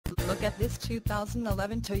look at this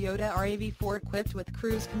 2011 Toyota RAV4 equipped with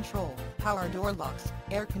cruise control, power door locks,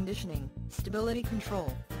 air conditioning, stability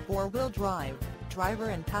control, 4-wheel drive, driver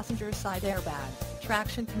and passenger side airbag,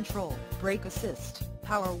 traction control, brake assist,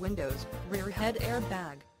 power windows, rear head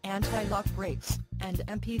airbag, anti-lock brakes, and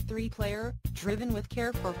MP3 player, driven with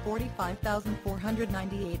care for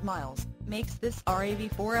 45,498 miles, makes this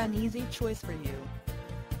RAV4 an easy choice for you.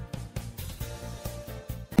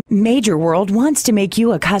 Major World wants to make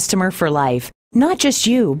you a customer for life. Not just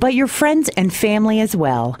you, but your friends and family as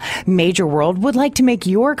well. Major World would like to make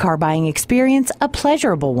your car buying experience a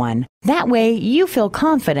pleasurable one. That way, you feel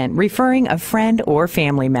confident referring a friend or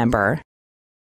family member.